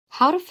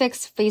how to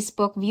fix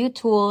Facebook View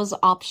Tools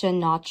option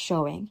not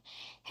showing.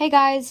 Hey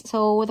guys,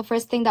 so the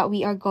first thing that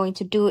we are going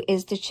to do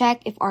is to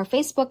check if our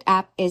Facebook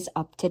app is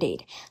up to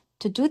date.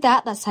 To do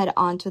that, let's head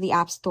on to the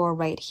App Store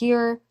right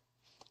here.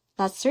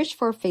 Let's search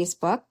for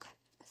Facebook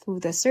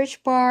through the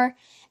search bar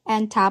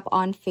and tap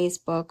on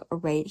Facebook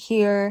right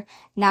here.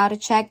 Now to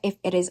check if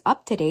it is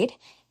up to date.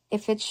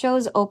 If it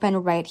shows open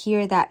right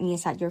here, that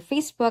means that your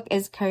Facebook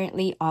is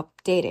currently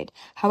updated.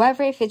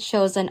 However, if it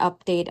shows an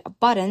update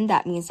button,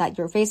 that means that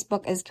your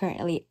Facebook is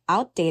currently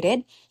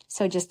outdated.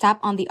 So just tap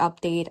on the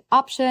update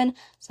option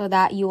so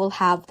that you will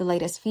have the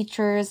latest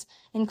features,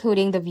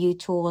 including the View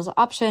Tools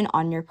option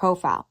on your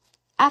profile.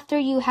 After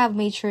you have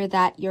made sure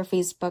that your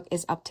Facebook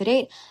is up to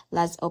date,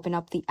 let's open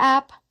up the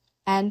app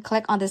and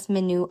click on this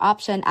menu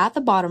option at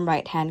the bottom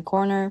right-hand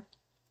corner.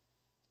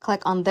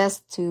 Click on this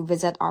to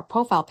visit our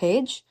profile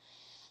page.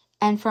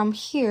 And from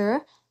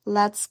here,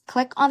 let's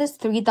click on this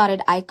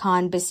three-dotted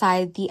icon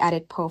beside the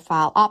Edit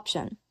Profile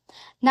option.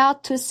 Now,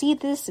 to see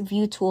this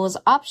View Tools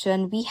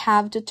option, we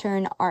have to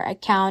turn our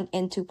account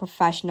into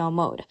professional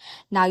mode.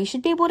 Now, you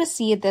should be able to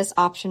see this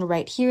option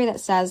right here that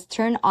says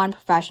Turn on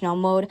Professional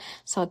Mode.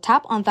 So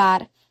tap on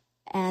that,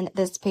 and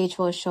this page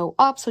will show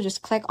up. So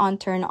just click on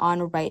Turn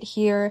on right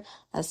here.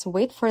 Let's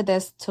wait for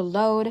this to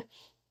load.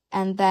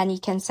 And then you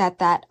can set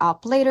that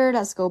up later.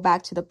 Let's go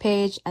back to the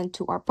page and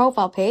to our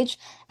profile page.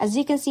 As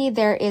you can see,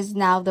 there is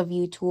now the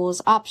View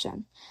Tools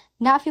option.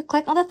 Now, if you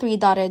click on the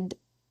three-dotted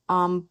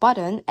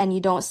button and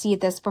you don't see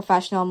this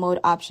professional mode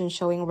option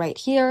showing right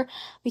here,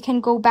 we can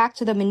go back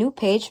to the menu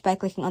page by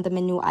clicking on the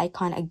menu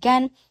icon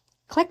again.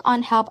 Click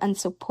on Help and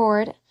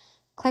Support.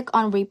 Click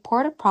on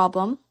Report a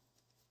Problem.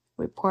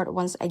 Report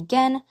once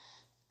again.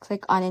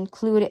 Click on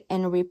Include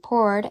in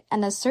Report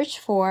and then search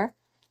for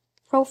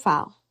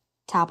Profile.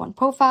 Tap on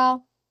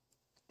Profile,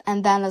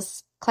 and then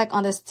let's click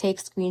on this Take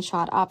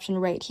Screenshot option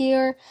right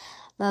here.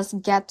 Let's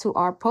get to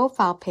our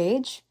profile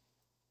page.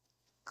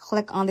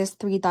 Click on this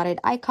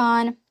three-dotted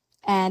icon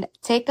and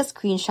take a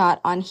screenshot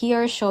on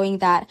here showing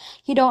that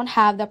you don't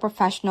have the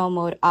professional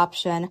mode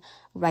option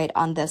right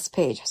on this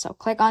page. So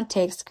click on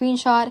Take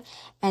Screenshot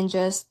and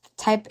just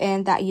type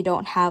in that you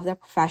don't have the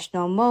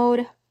professional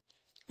mode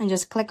and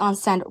just click on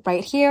Send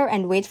right here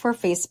and wait for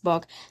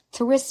Facebook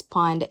to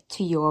respond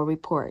to your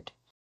report.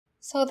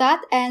 So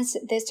that ends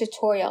this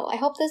tutorial. I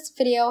hope this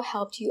video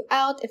helped you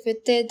out. If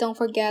it did, don't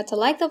forget to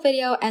like the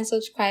video and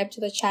subscribe to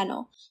the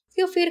channel.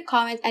 Feel free to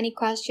comment any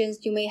questions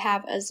you may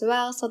have as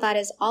well. So that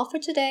is all for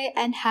today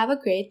and have a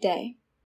great day.